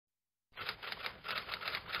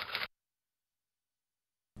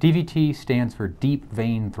DVT stands for deep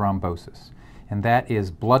vein thrombosis, and that is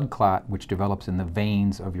blood clot which develops in the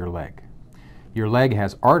veins of your leg. Your leg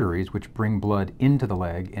has arteries which bring blood into the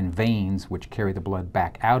leg and veins which carry the blood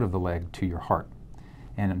back out of the leg to your heart.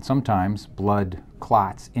 And sometimes blood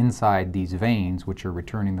clots inside these veins which are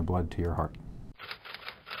returning the blood to your heart.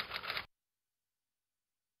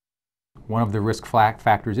 One of the risk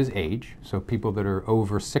factors is age, so people that are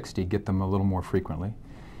over 60 get them a little more frequently.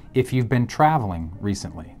 If you've been traveling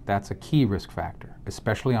recently, that's a key risk factor,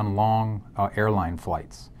 especially on long airline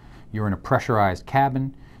flights. You're in a pressurized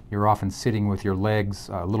cabin, you're often sitting with your legs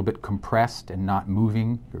a little bit compressed and not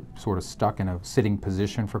moving. You're sort of stuck in a sitting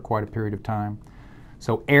position for quite a period of time.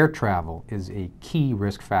 So air travel is a key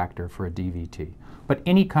risk factor for a DVT, but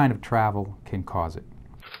any kind of travel can cause it.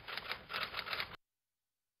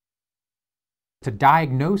 To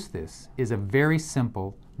diagnose this is a very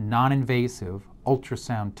simple, non-invasive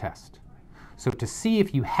ultrasound test. So to see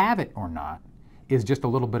if you have it or not is just a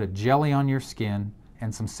little bit of jelly on your skin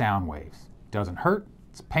and some sound waves. Doesn't hurt,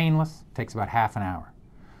 it's painless, takes about half an hour.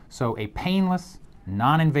 So a painless,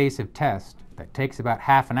 non-invasive test that takes about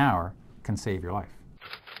half an hour can save your life.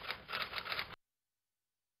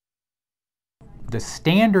 The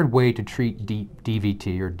standard way to treat deep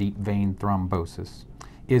DVT, or deep vein thrombosis,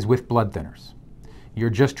 is with blood thinners. You're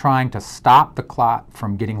just trying to stop the clot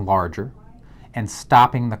from getting larger and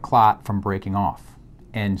stopping the clot from breaking off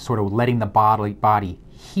and sort of letting the body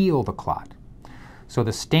heal the clot. So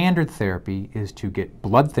the standard therapy is to get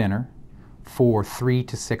blood thinner for 3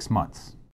 to 6 months.